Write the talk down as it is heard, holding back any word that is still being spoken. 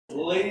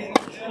Ladies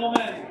and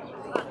gentlemen,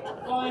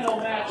 final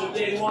match of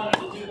day one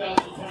of the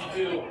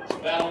 2022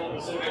 Battle of the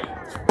Pacific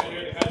right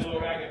here at the Kailua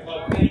Racket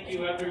Club. Thank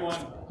you, everyone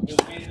who's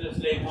made this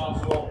day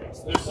possible.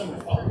 There's a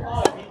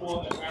lot of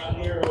people in the crowd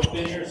here who have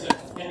been here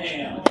since 10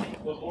 a.m.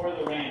 before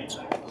the rain.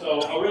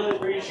 So I really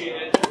appreciate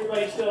it.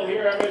 Everybody's still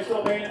here? Everybody's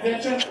still paying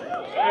attention?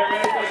 Everybody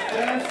ready for some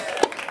tennis?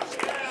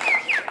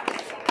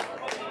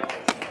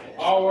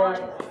 Our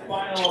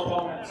final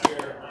opponents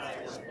here,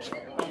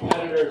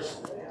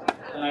 competitors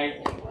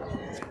tonight.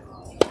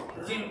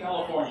 Team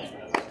California,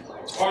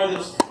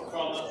 farthest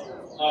from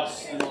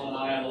us in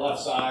Illinois on the left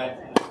side.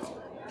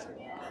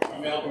 Our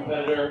male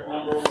competitor,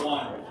 number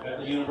one at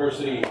the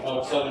University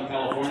of Southern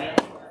California,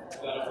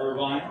 out of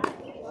Irvine.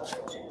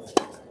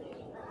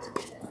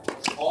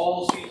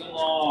 All season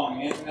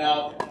long, in and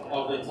out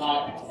of the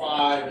top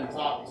 5 and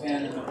top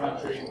 10 in the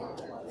country,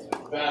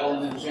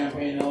 battling in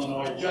Champaign,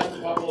 Illinois. Just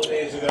a couple of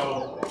days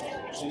ago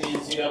in the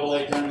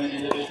NCAA tournament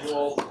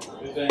individual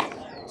event,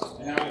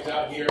 and now he's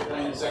out here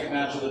playing the second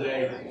match of the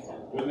day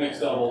with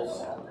mixed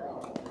doubles.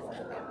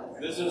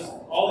 This is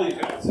all these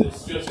guys.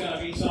 It's just going to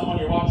be someone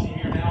you're watching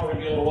here now. We're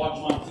going to be able to watch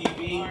them on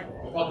TV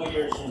a couple of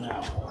years from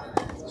now.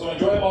 So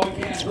enjoy it while we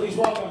can. Please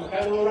welcome the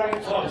Kailua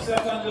Racket Club,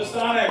 Stefan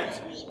Dostanic.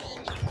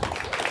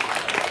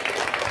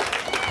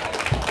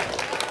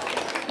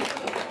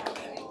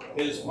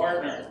 His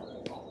partner,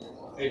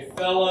 a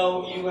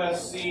fellow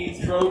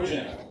USC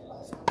Trojan,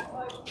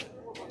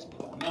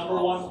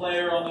 #1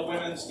 player on the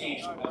women's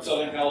team of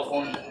Southern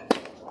California.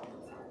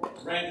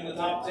 Ranked in the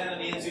top 10 in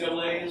the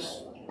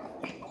NCAAs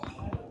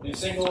in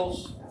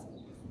singles,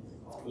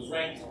 was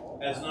ranked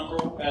as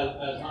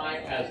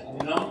high as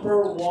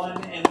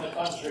 #1 in the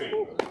country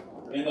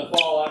in the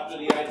fall after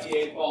the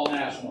ITA Fall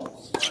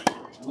Nationals.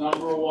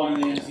 #1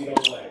 in the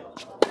NCAA.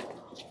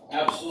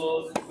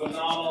 Absolute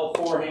phenomenal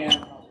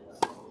forehand,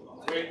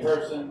 great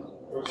person.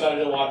 We're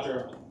excited to watch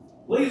her.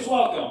 Please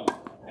welcome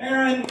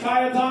Erin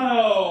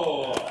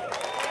Cayetano.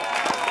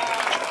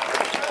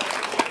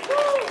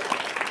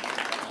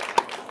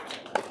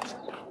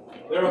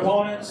 Their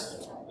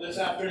opponents this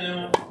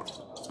afternoon,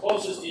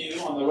 closest to you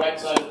on the right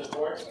side of the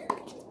court,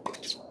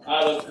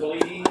 out of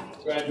Kalidi,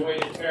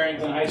 graduated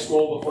Farrington High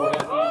School before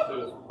heading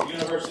to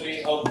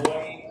University of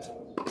Hawaii,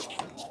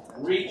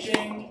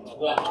 reaching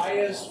the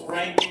highest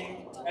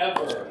ranking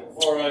ever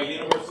for a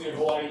University of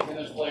Hawaii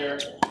tennis player.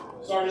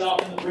 Started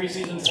off in the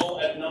preseason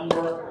poll at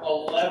number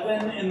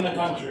 11 in the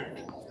country.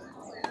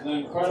 An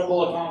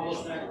incredible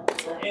accomplishment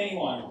for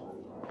anyone,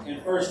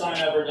 and first time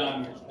ever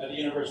done at the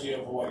University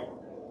of Hawaii.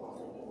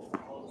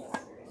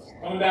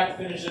 Coming back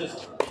to finish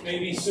his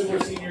maybe super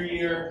senior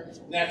year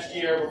next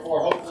year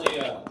before hopefully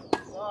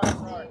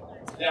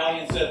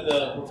dalliance at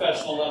the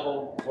professional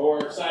level. But we're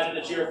excited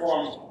to cheer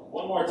for him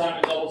one more time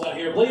in doubles out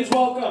here. Please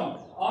welcome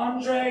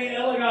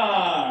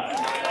Ilagan.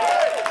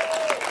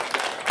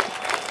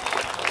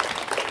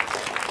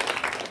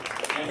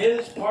 And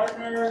his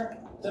partner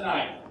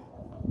tonight,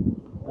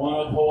 one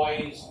of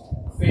Hawaii's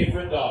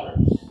favorite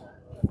daughters,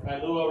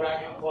 Kailua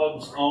Racket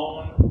Club's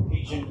own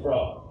teaching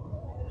pro.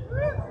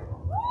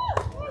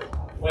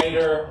 Played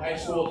her high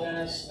school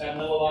tennis at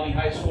Mililani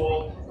High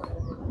School,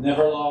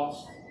 never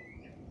lost,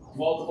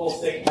 multiple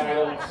state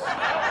titles,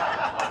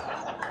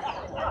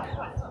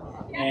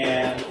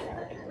 and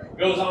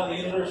goes on to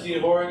the University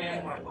of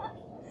Oregon,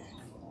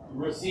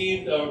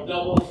 received a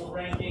doubles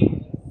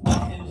ranking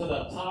up into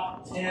the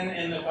top 10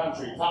 in the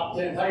country. Top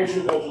 10, tell your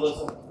shoe coach,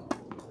 Alyssa.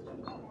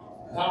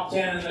 Top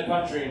 10 in the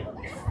country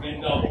in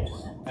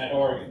doubles at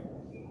Oregon.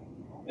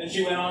 Then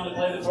she went on to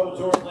play the Pro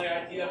Tour, play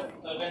ITF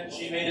event.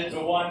 She made it to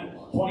one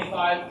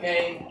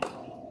 25K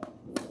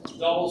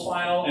doubles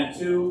final and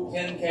 2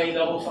 10K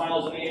doubles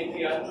finals in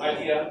the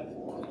ITF.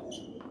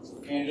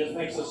 And just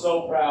makes us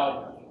so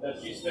proud that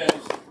she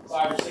spends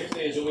 5 or 6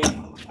 days a week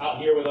out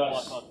here with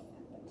us.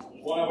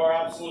 One of our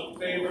absolute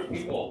favorite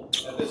people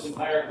at this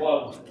entire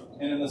club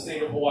and in the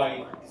state of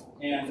Hawaii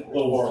and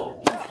the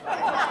world.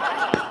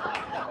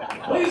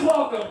 Please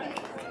welcome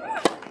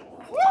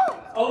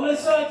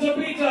Alyssa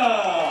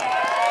Tobita.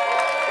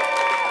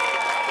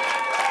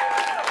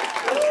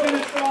 Let's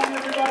finish strong,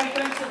 everybody.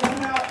 Thanks for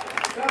coming out.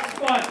 That was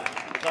fun.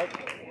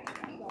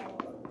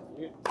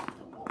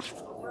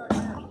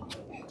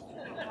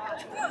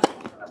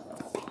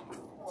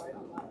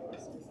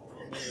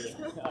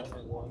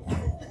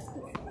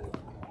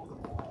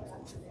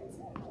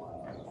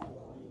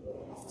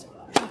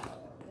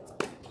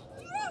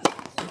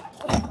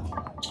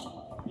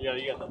 Yeah,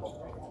 you got the ball.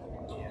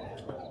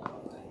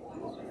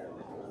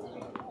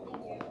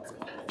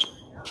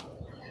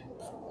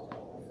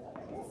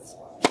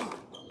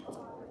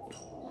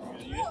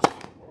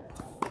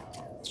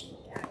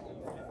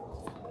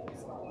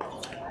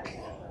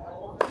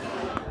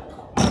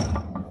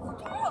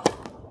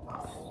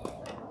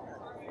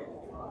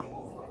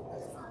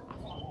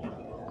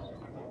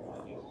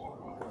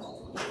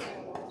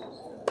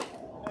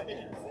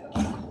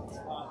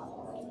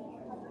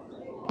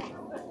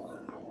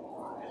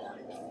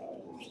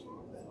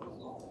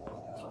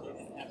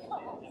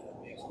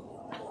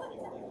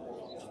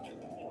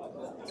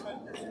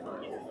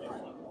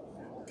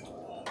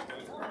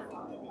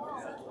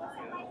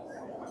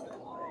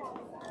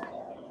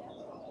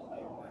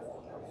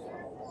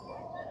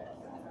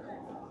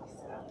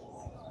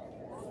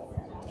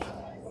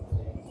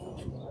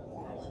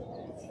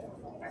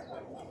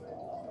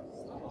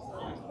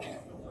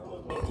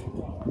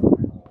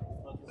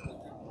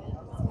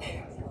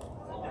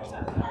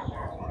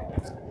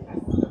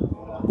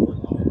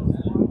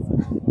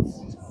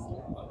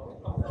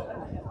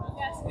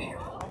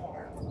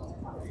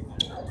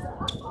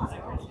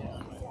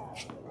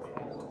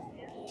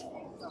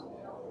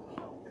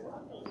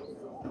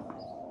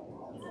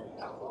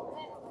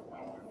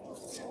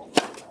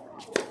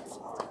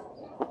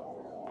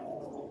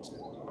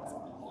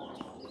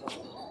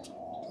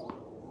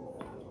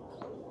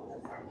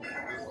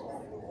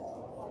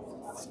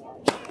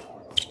 No.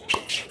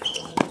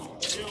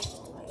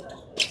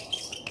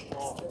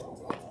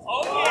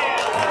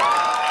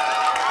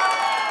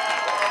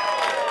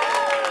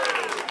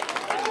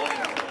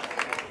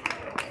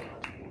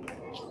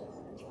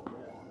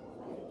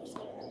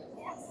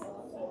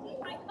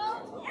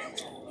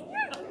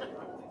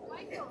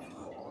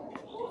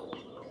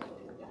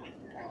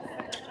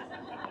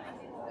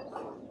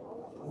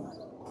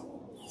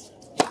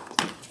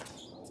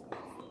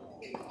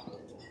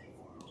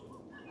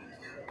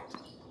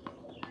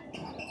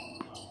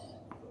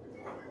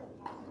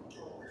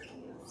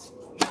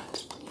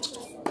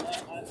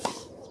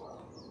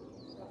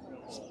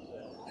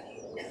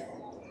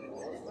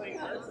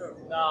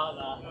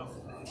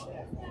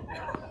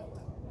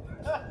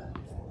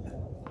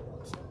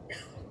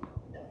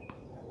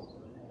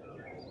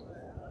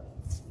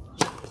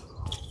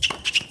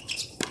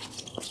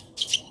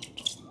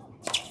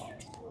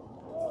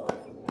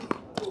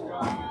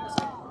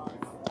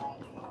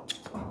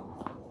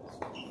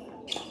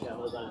 Yeah,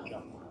 well done,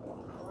 John.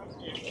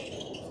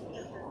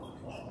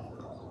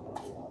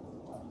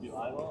 Do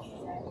I will?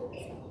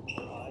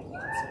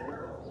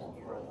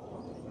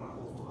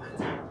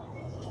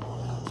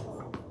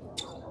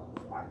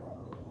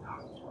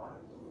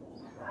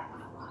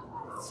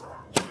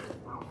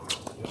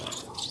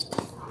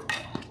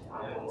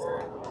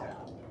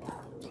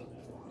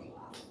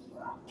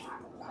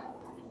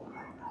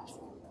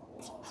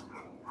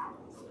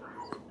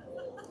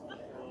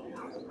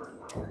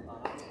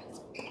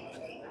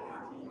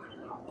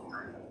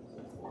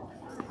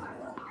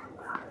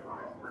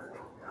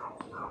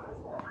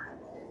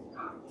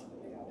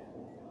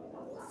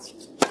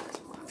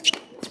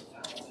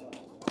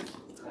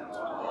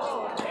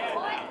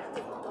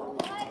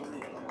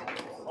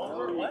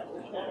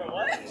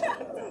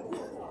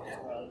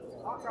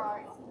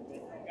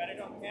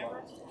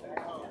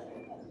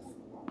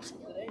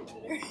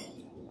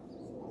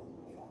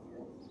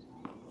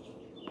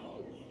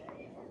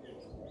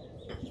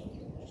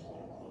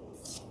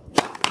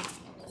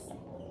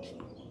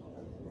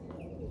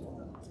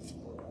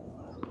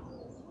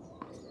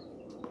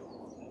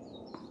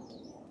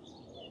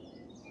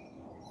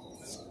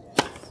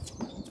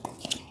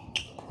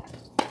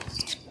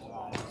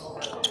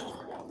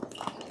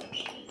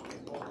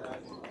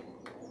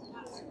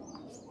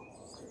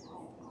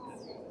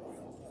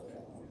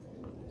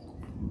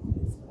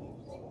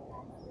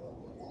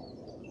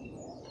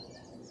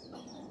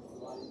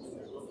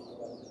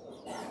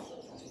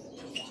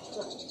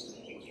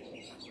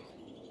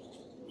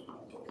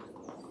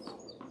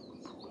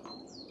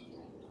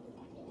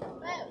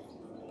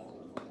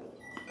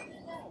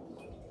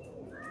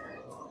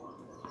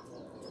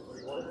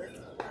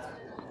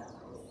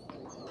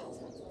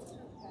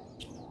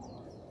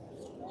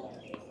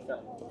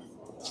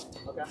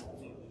 Okay.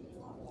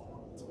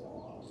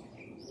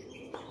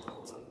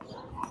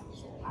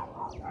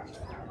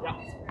 Yeah.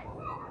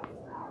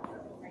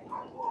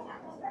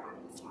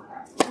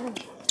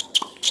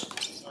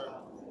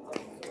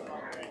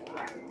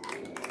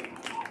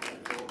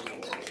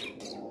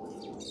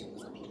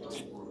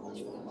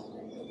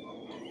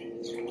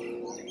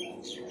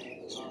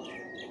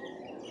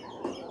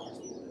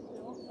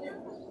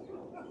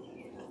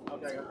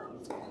 Okay.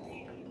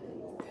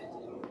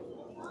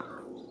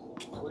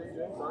 What are you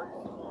doing? Sorry.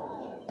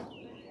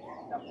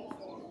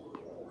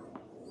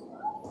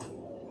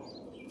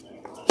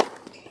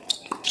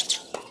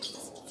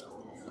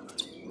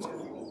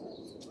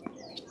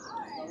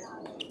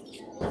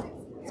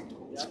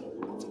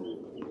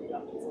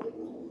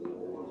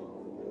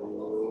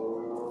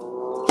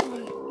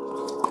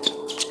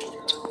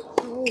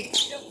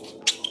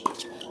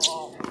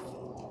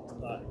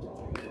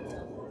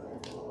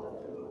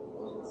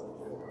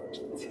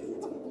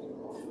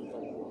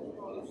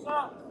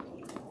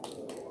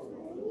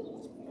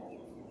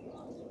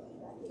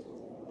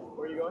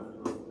 Where are you going?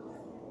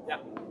 Yeah.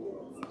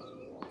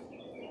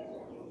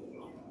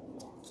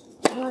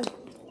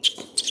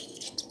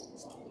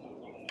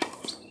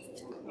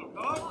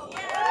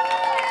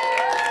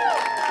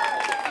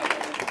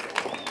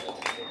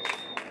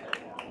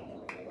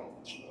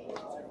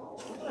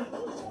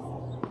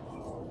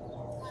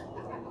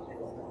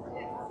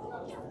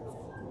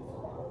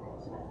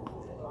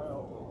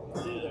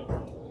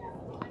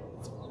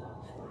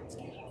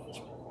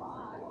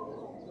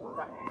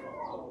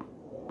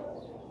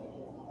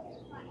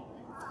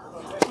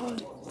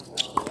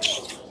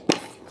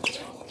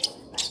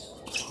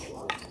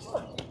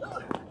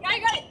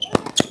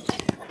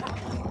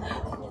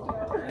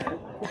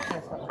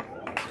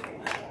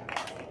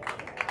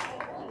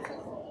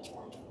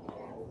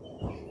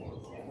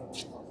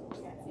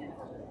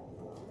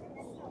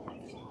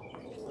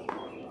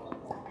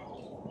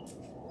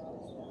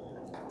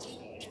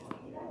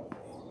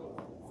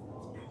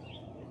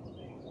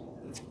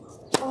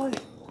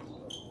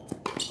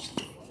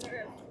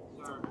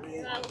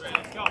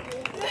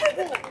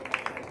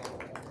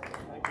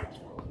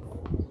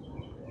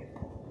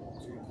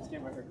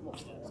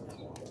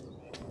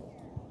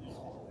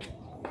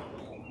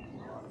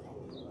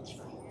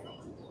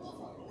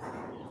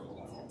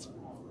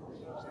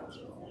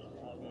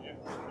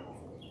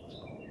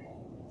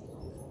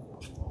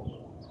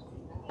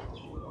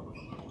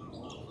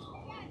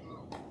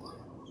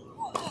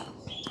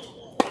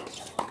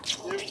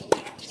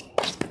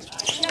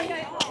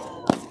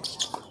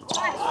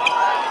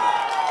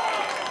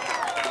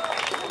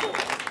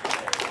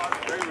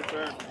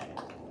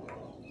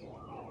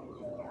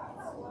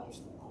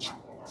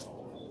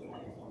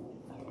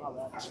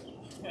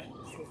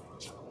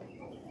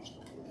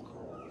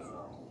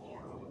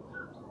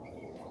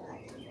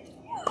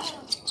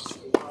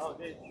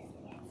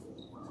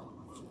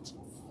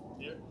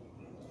 Here.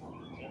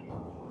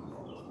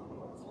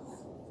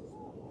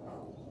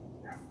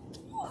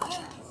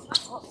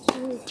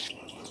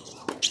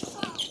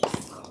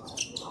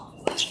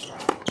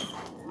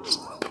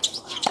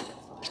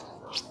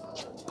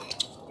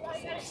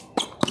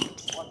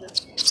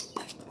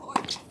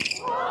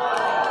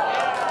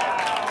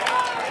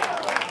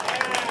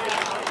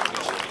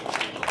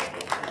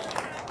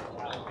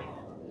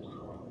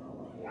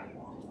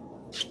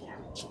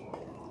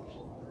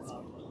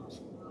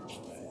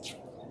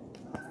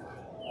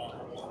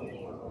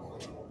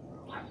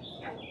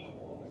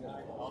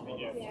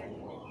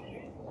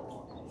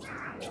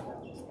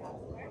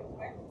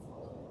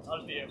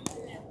 I'll be here.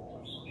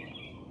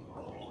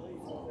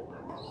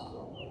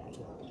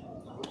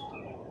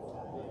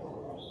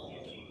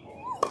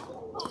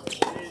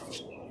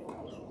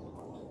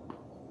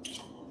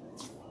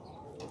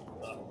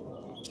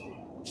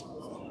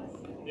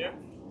 Here.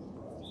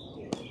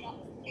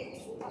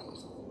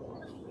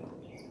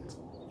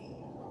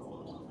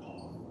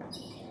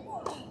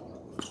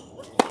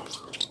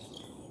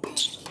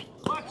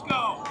 Let's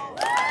go.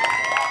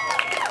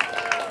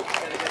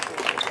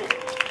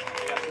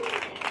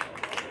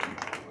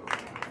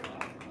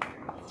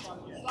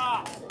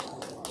 Stop.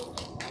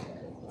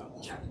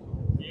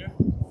 Here.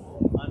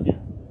 I'm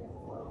here.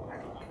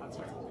 That's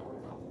right.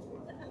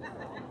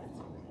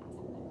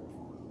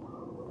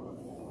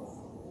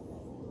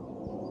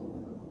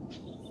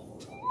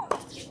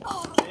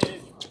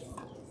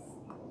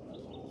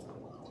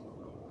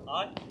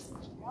 On.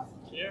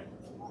 Here.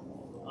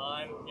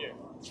 I'm here.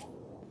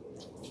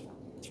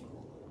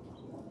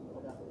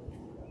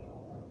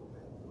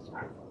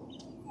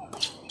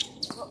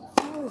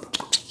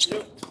 You.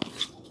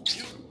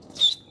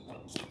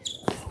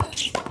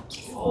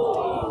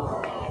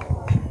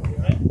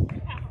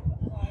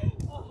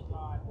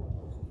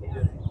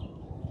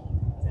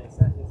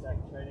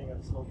 Training of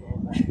slow ball.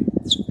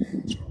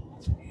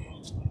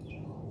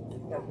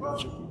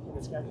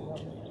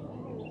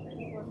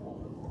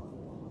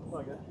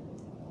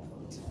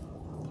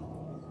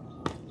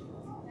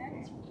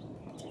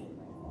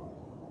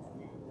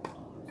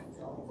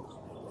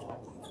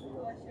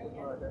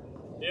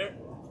 Here.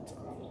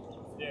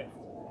 Here.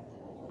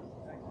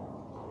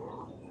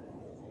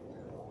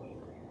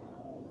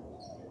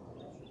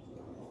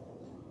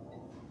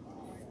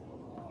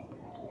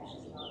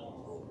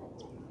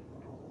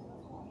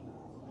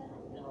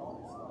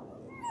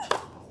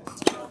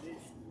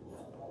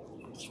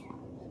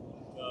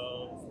 So,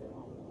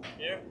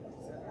 here.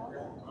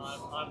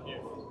 I'm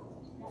here.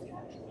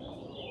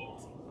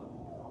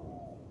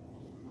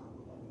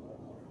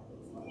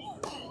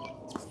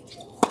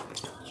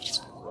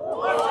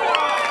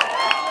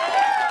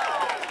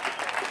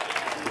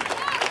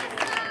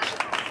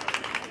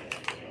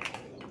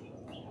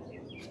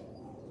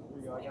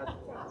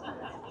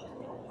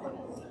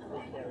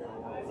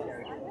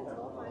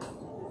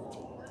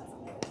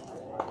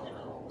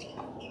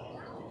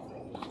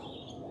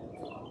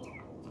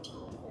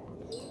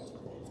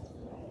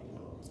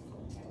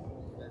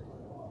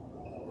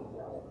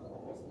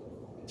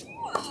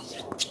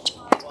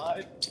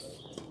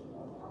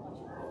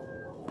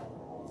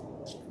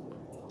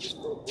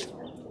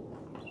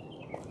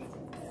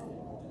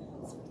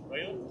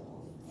 Wait.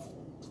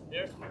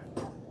 Here.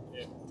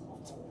 Here.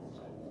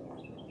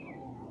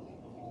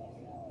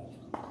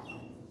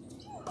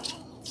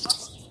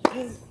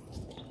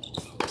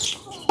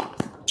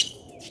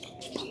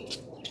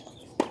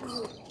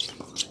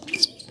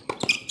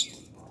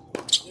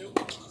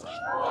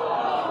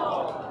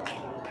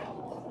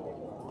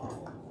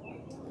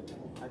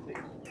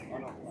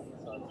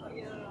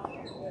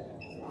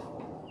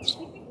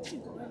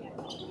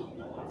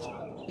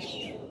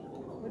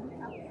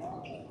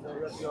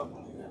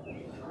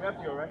 We have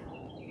to go, right?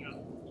 Yeah.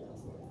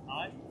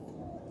 I.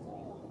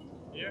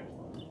 Here.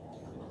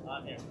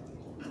 I'm here.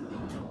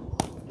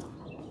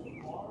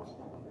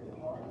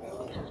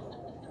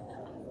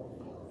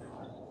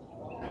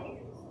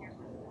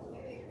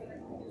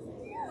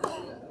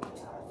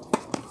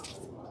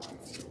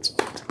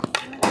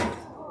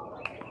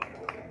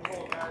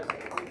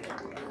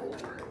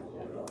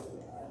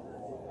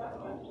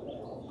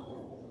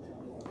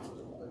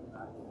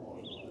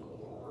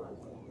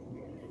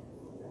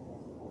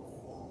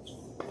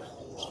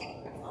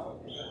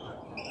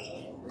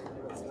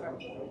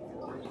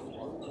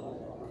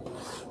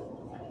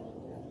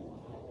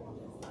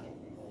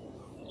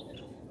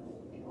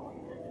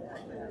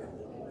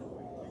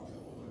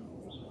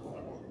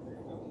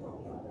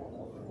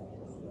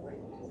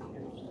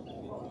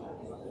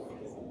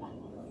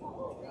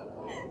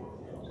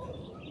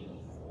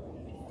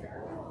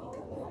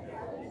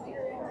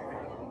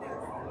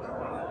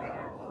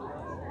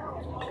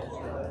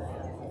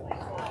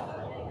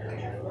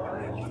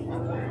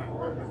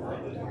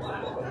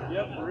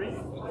 Yep, three. Is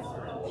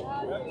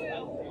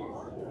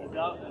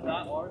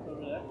that ours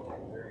over there?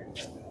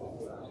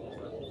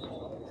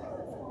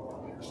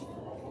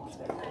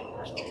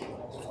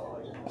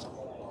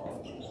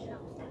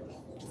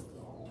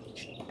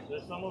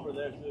 There's some over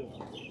there too.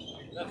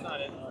 That's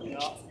not it.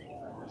 No.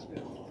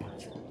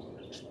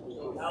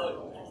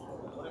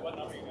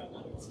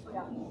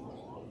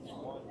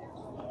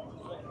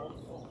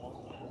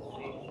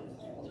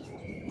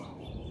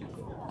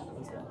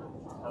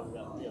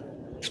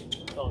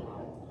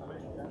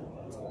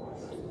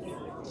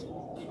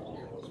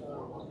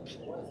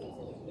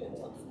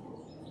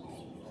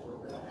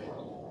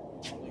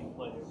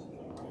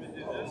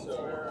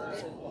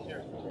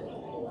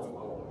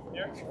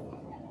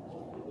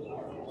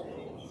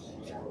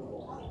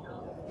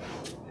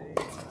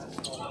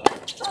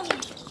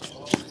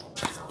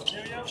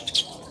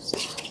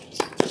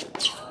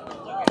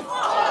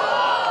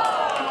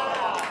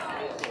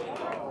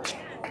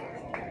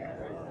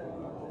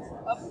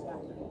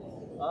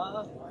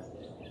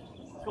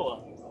 Cool.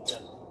 Yeah.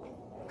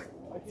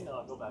 Actually,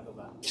 no, go back.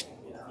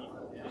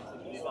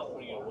 He's not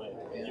putting it away.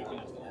 You can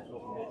just go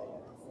from there.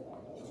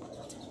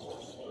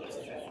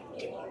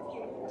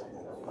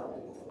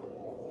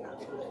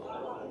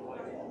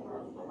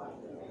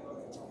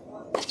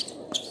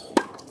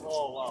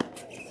 Oh, wow.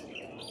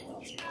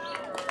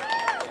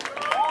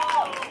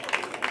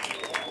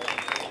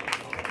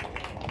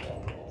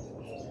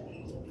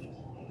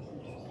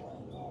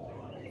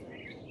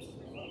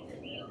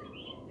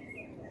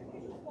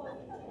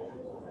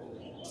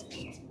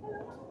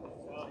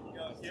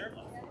 Here.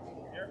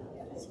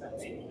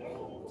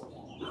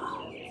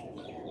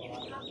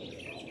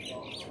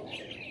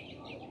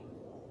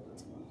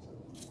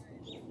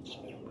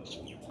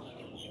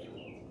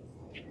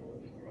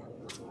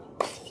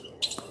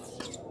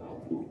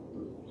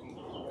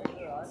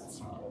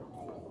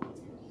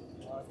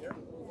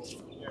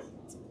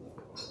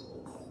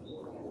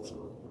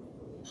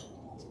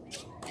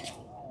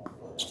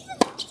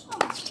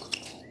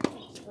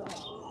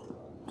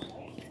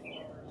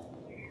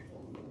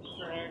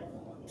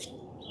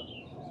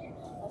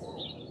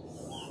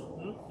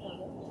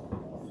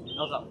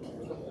 Nose up.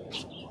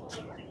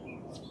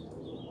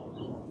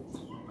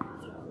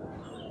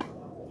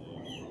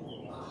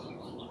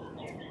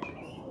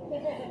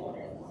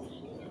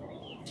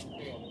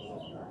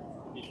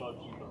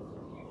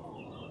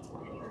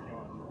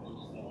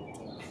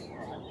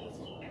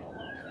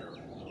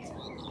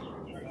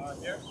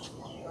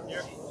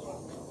 Here.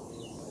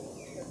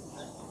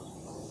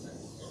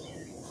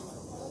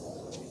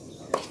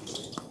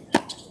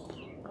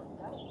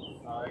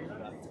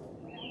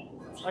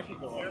 I can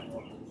go here.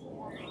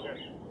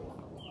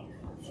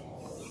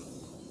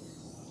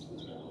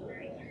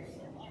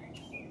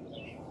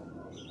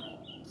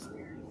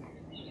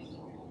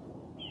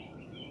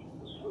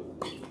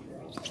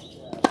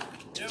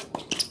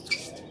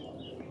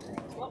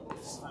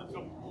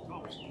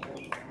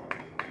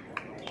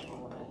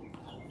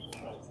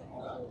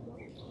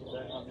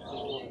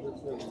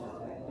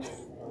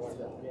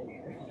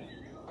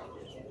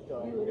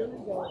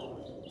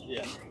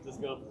 Yeah,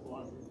 just go.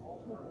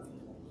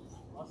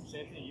 That's the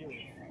same thing you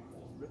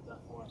ripped that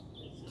for.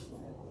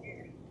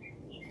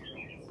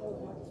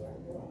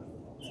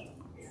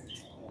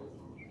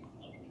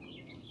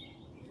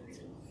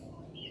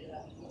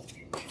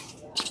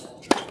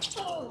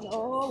 Oh no!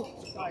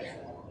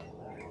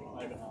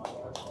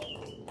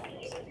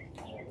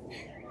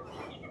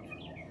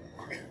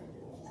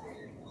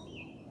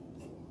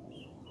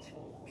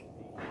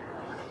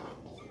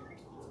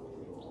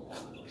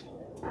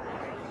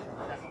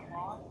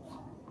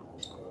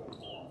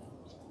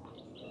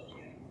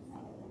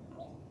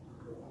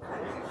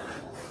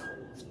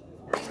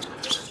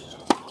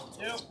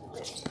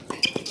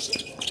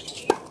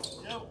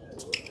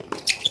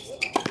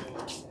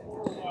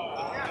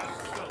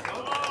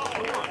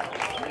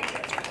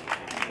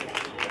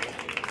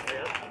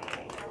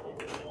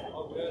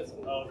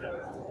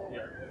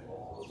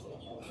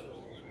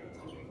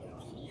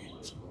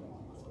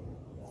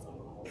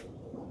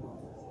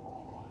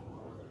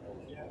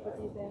 What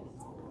do you think?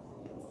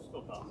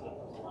 Still toss it.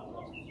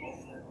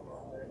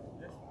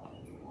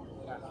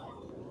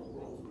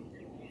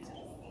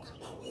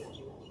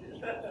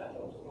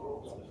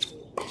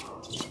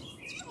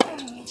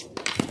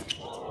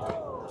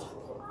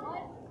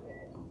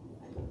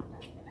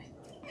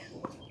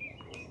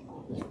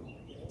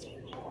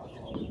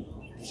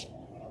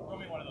 Throw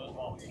me one of those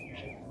balls.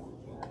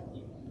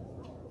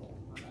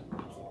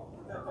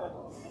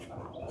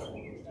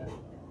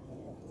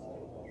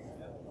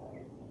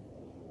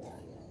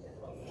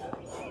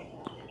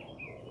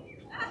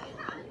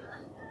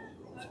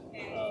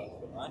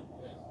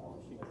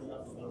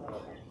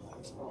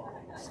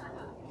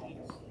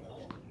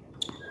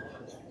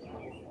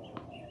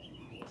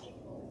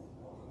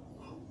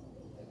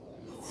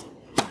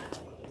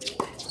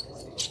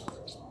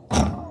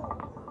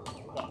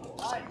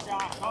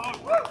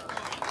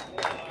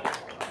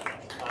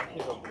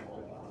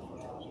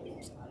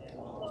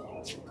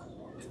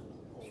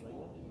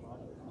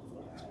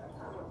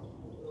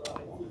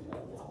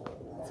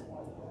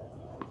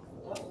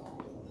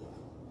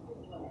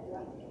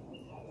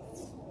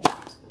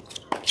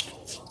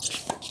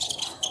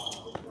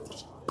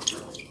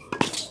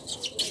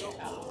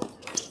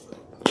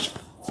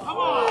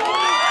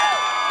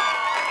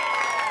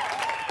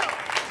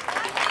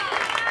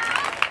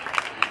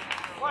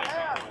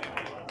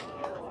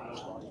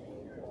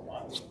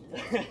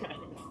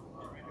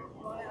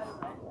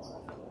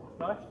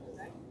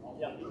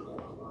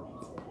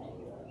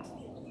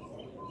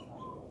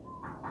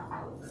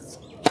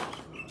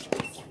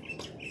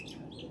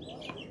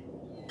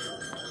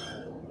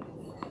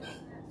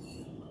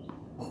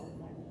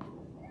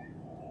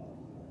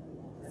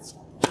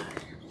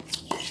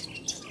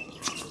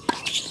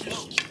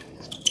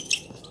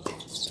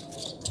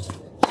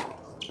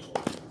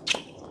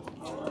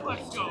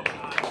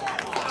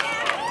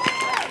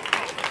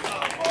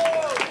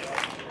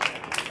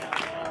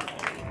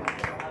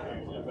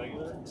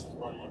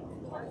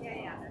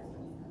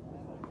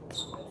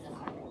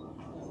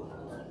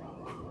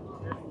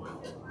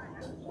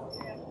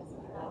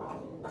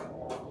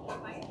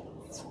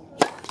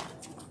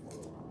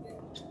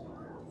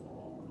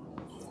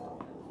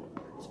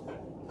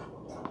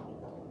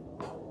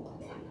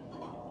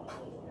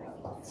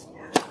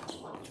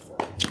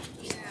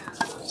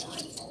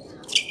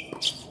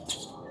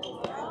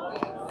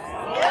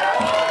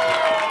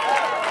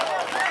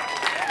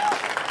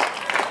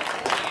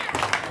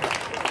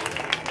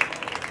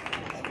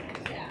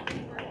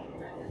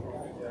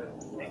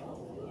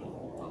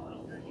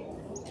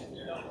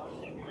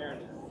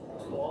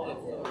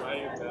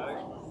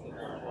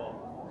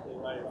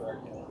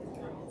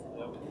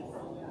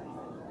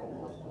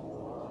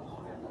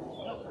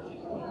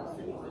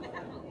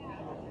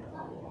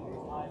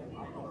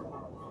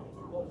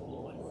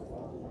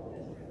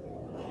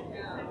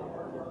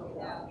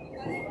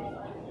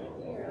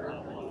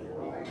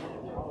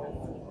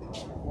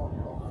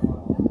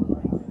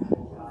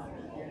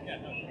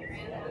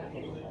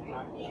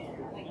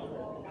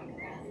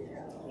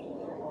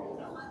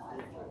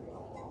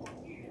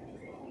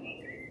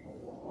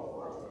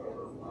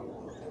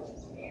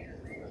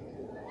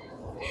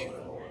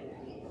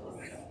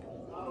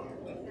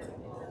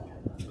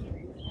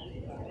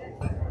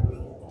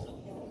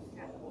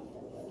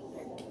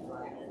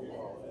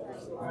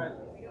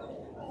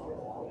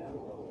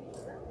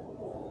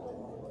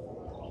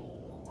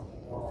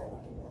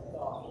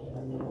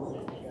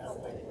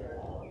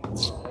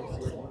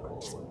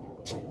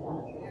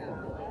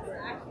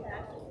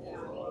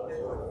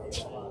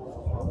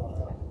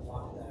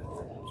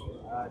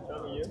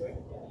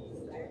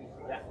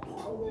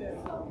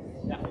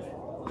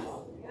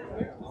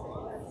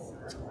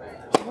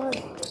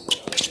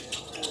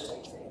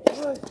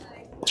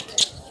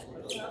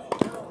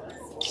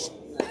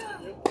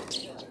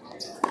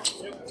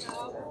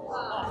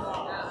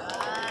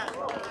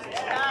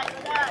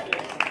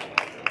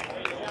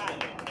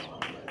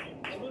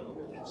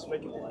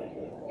 make it play.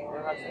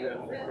 That has to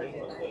be great.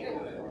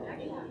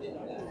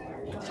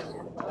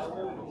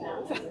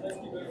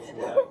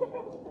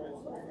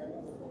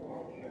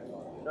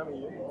 Show me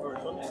you. Or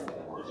show me.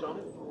 Just show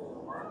me.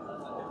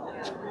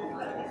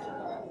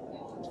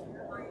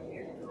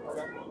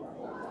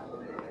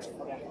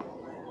 Okay.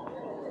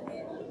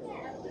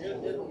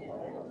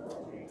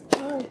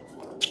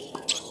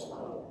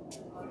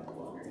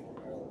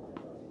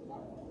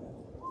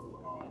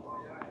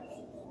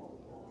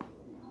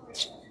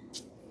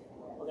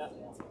 Okay.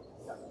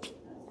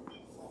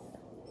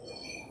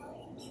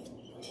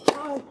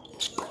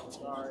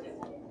 Sorry.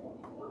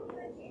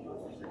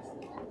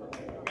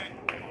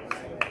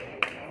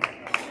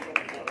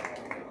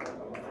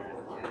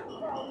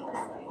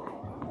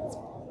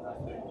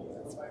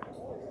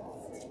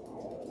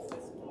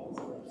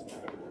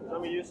 Show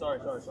me you. Sorry.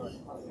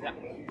 Yeah.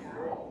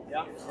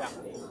 Yeah.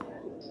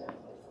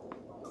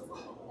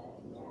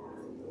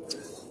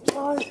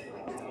 Sorry.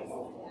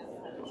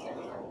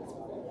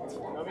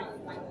 Show me.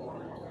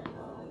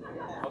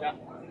 Okay.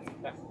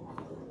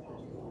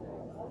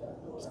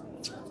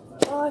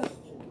 Sorry.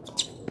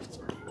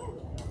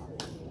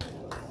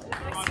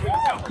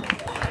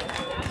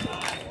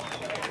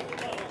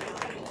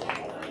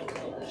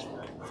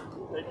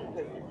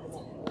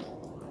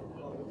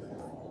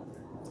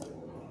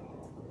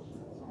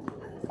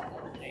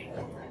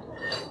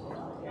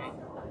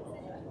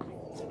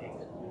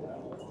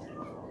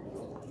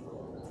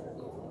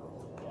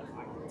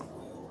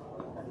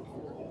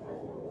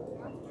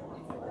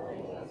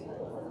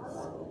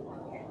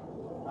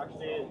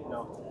 Actually, no.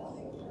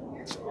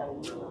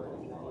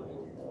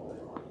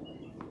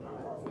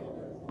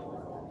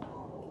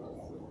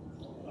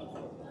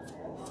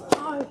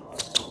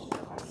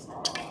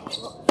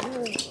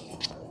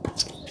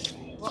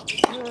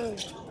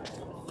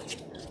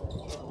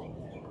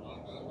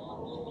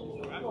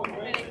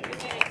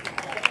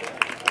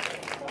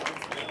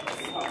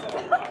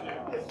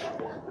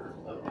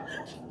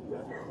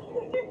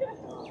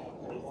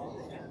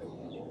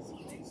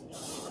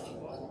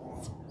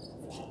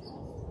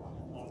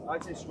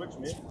 I'd say switch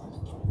me.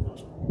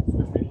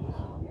 Switch me.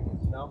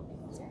 No?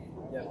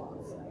 Yeah.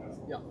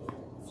 Yeah.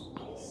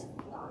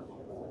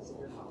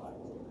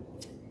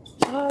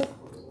 Hi.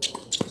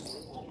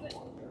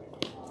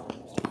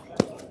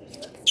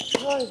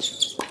 Hi.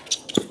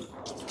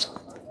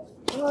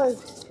 Hi.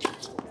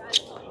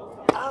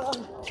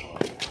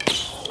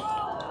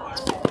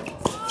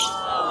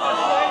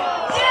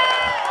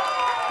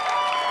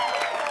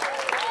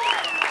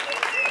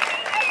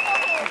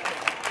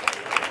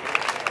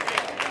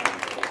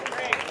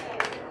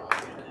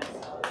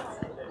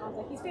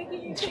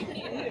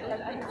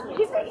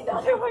 He's taking the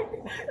other one.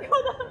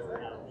 Hold on.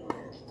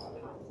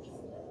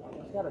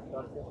 Gotta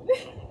trust it.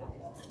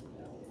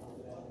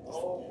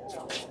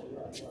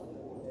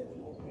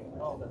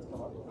 Oh, that's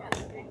come up.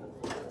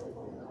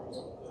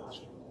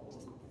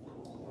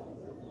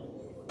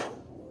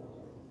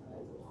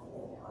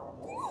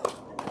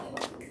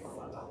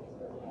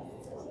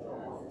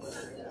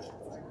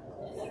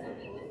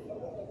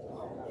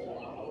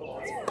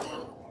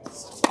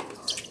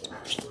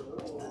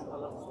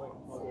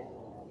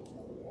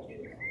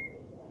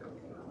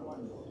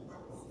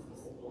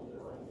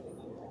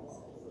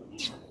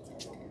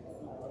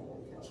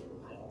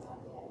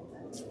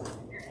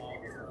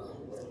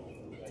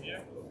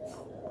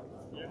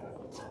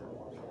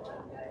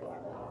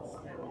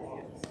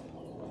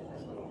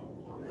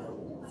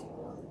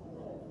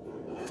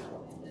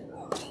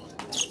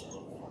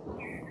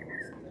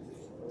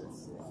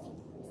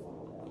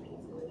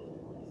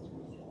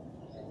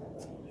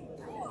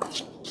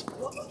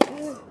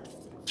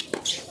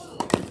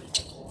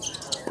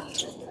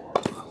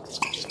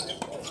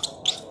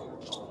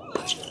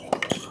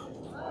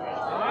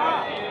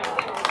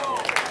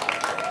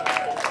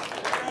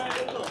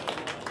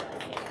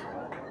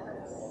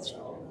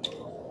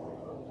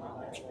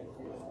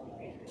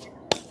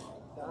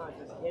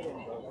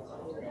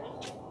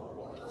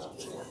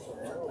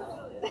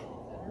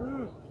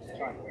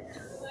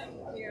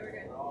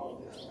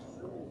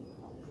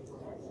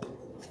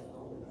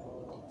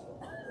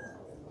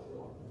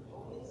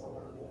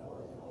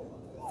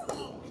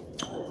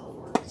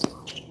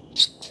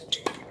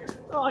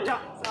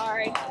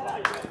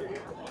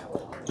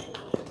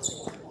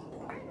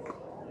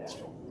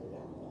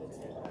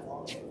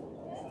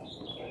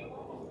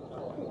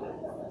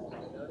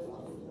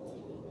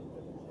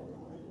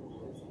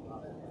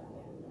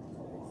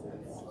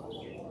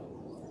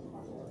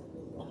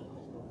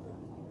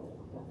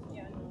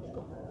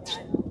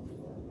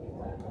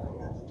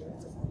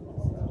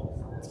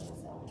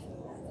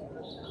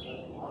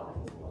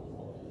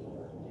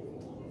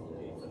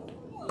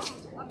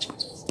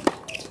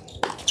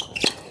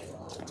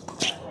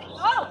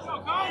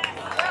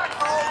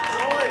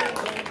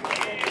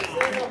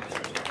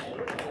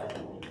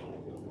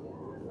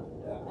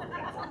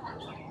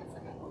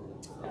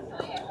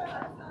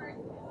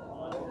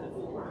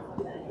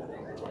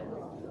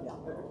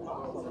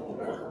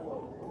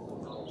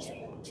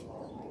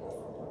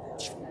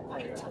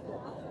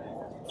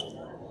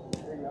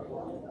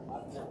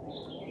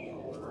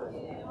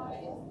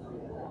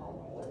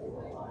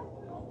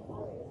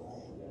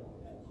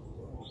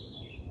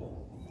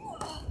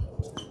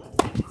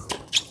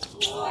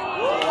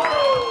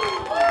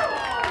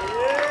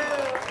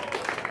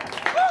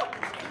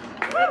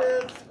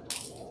 Here?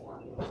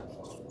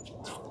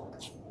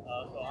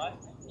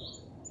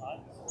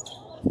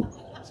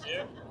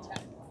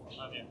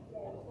 I'm here.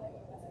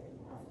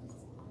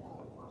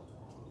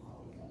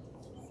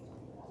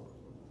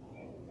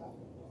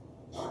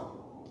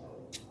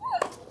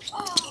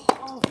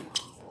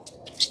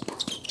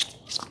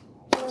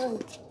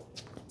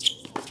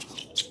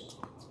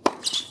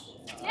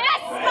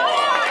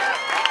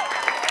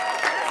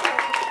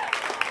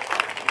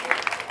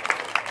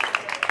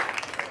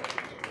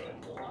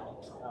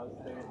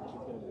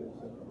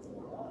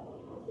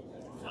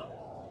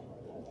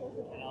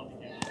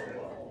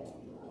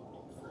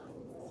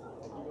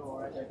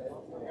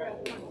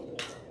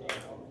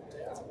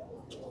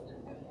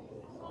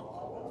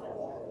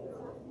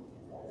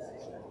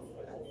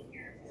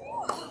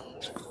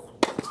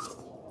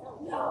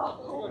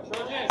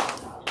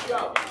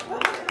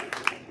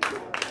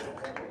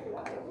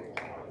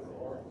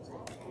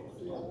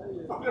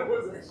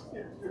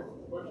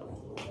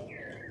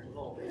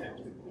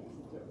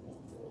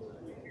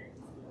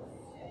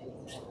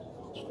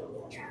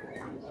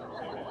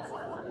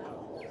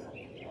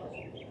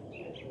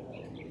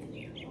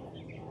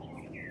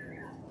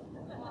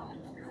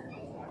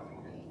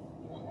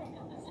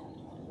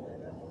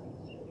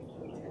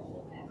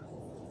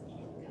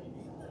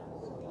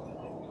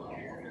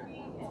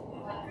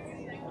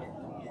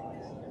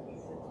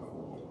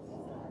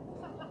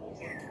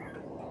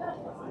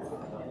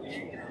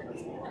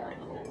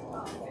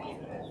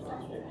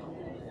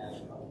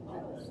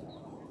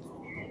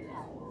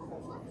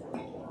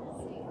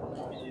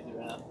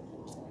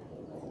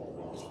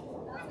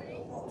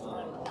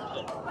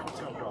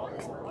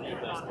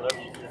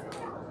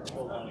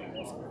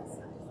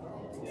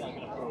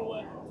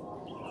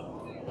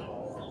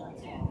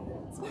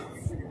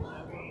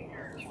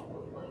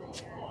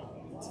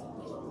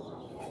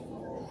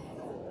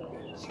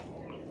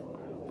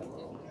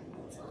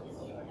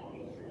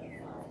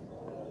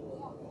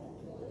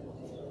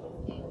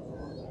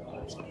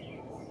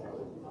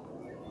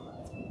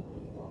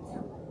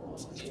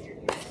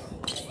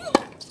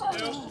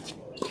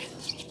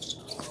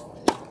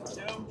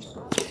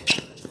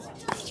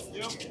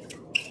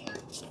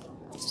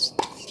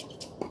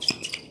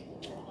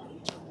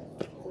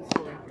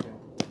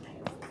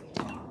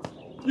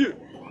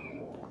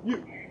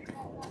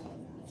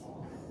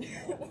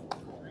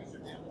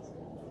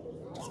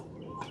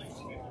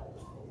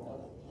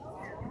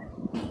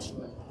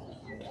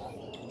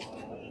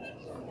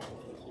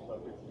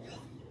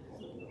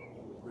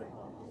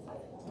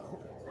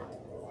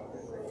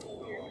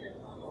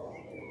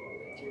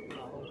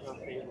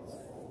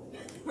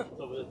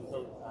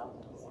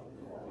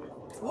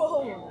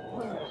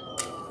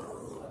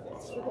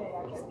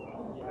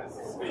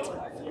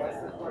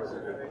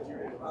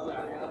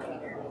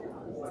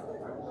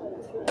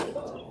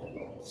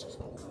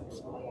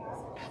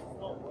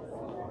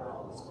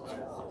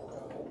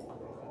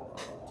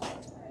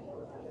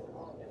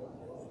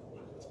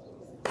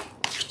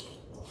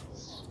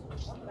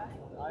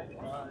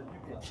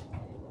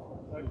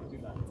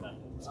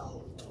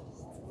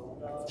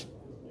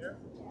 Here?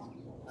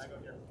 I go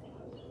here.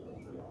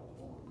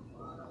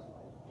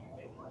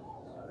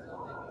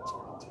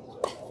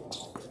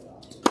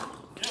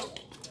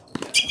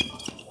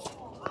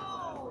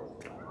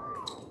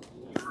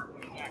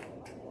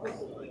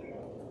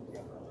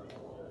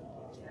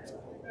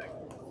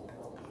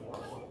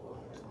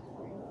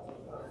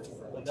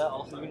 But that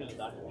also, even if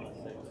that could be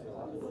sick,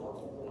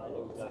 I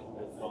know exactly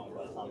what's wrong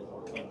by the time he's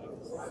working.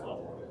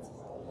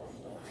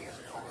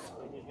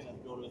 He's going to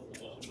go to his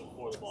position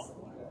before the ball.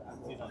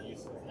 He's not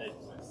used to it.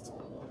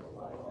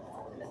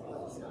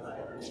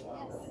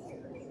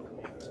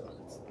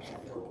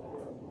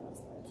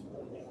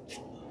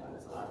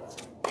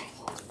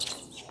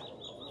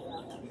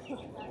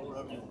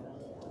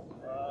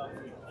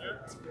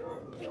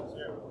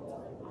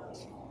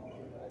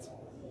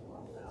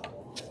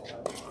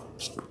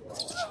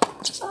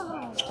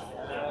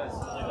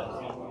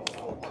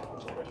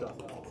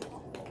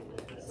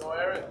 Go,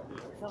 Erin.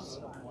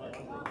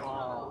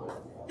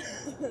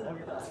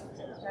 Every time.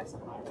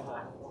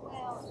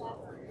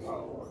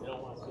 They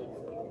don't want to sleep. They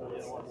don't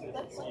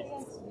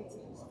want to sleep.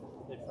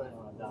 They pray on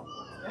my down.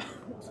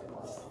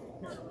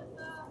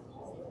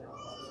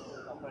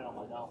 I'm praying on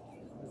my down.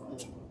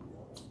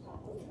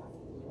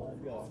 Let's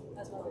go.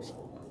 That's my wish.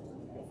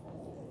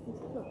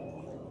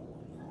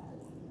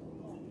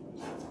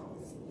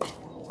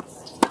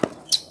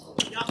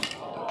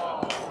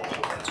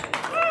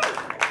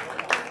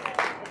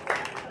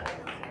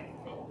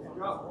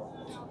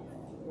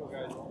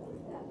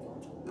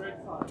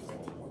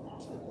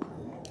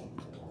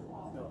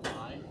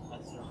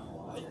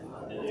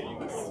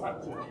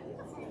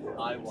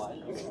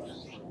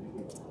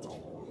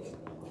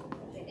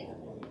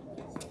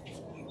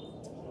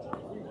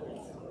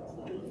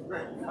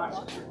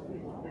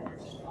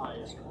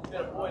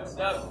 Get a point,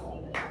 Steph.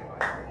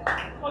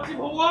 What's in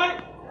Hawaii?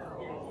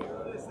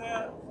 What is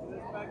that?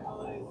 Back to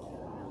lead.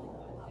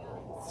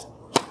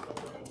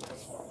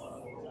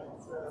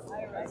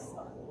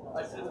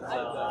 I said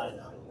that.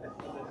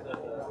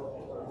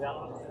 Yeah.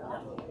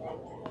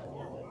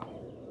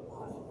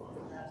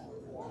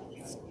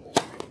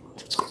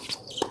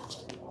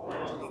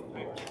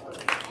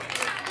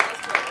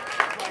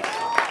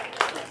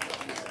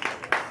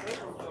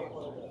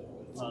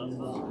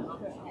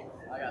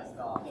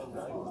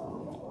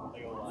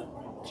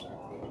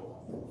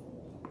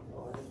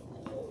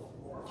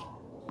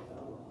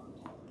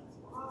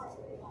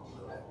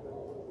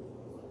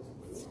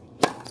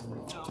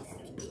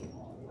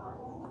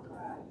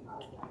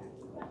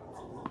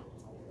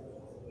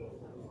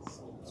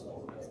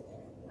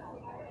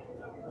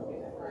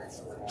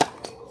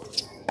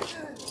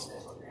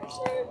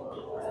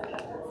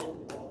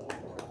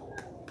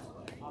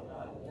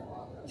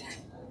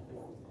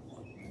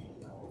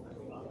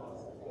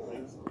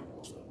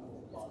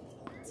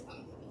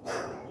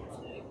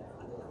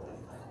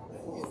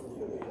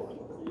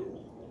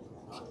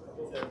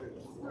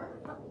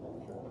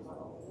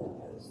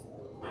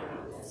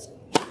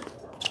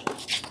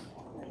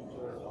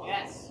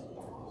 Yes.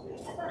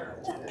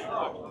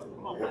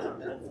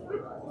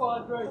 Come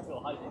on, Drake.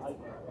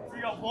 Here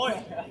you go, boy.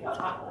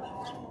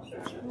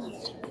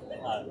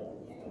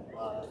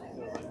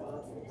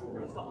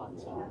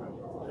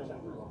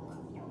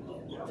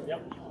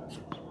 Yep.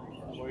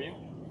 Where are you?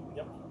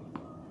 Yep.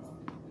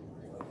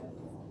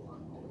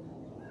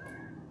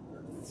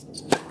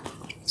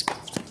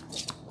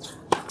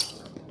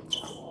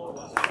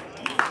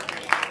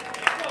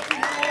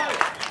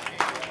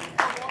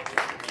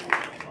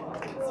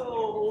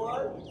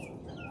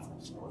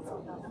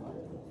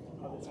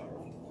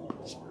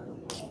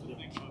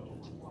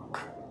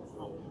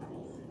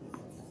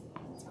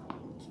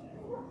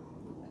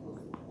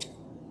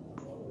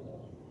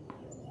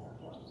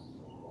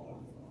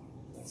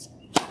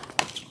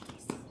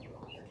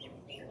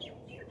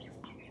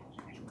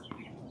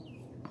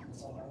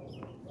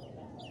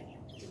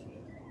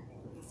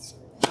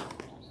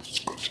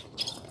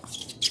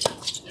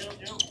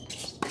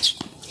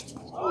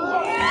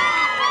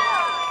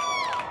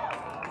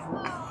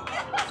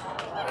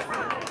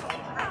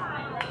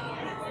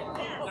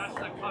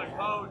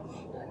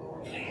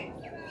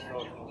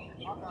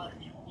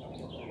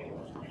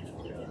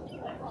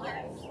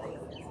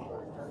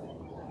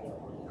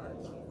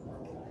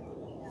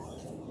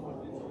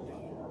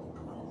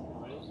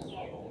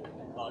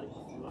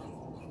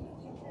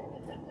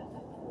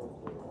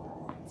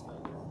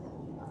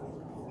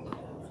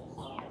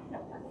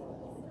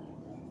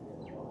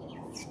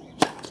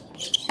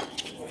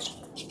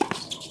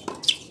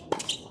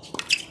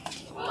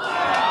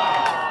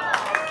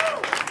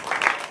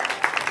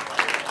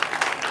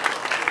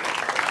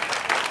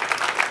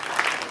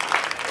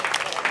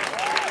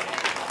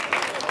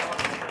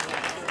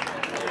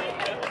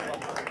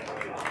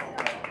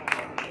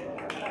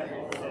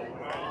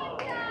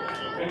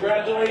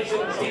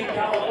 Congratulations, Team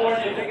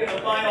California, taking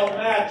the final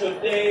match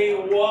of day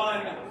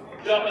one,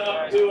 jumping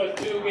up to a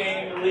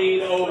 2-game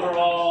lead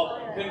overall.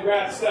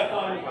 Congrats,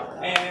 Stefan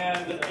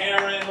and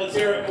Erin. Let's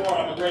hear it for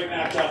them. A great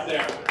match out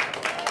there.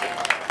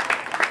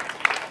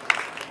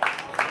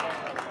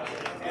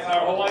 And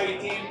our Hawaii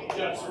team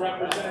just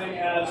representing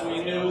as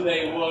we knew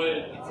they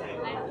would.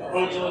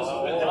 Coach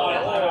Alyssa has been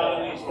taught a lot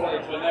out in these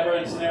sports, but never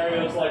in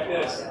scenarios like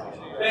this.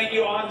 Thank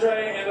you,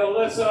 Andre and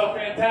Alyssa.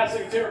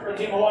 Fantastic. Let's hear it for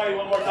Team Hawaii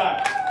one more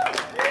time.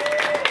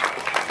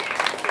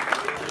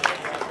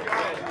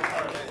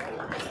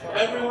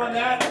 Everyone,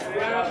 that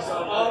wraps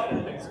up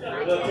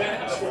the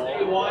tennis for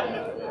day one.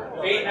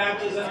 8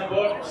 matches in the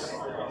books.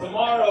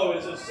 Tomorrow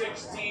is a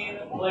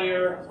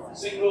 16-player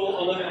single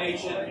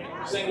elimination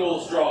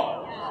singles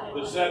draw.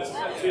 The sets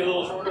tend to be a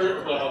little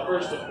shorter. The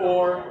first of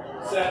 4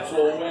 sets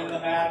will win the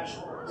match.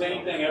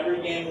 Same thing,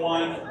 every game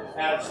one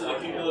adds to the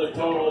cumulative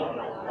total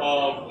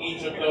of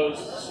each of those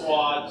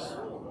squads.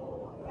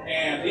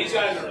 And these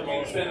guys are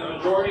going to spend the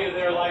majority of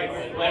their life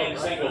playing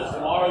singles.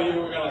 Tomorrow you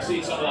are going to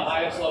see some of the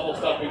highest level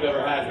stuff we've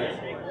ever had here.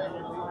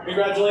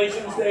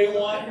 Congratulations, day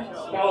one.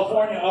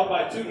 California up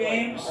by 2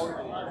 games.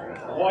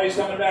 Hawaii's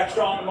coming back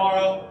strong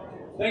tomorrow.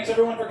 Thanks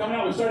everyone for coming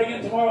out. We start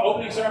again tomorrow.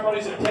 Opening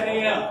ceremonies at 10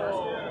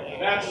 a.m.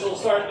 Matches will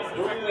start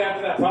directly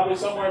after that, probably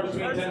somewhere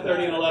between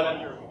 10:30 and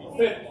 11.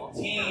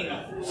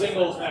 15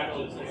 singles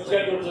matches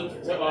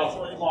scheduled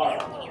tomorrow.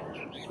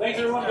 Thanks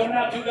everyone for coming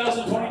out.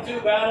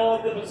 2022 Battle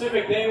of the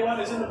Pacific Day 1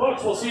 is in the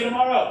books. We'll see you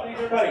tomorrow. Thanks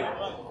everybody.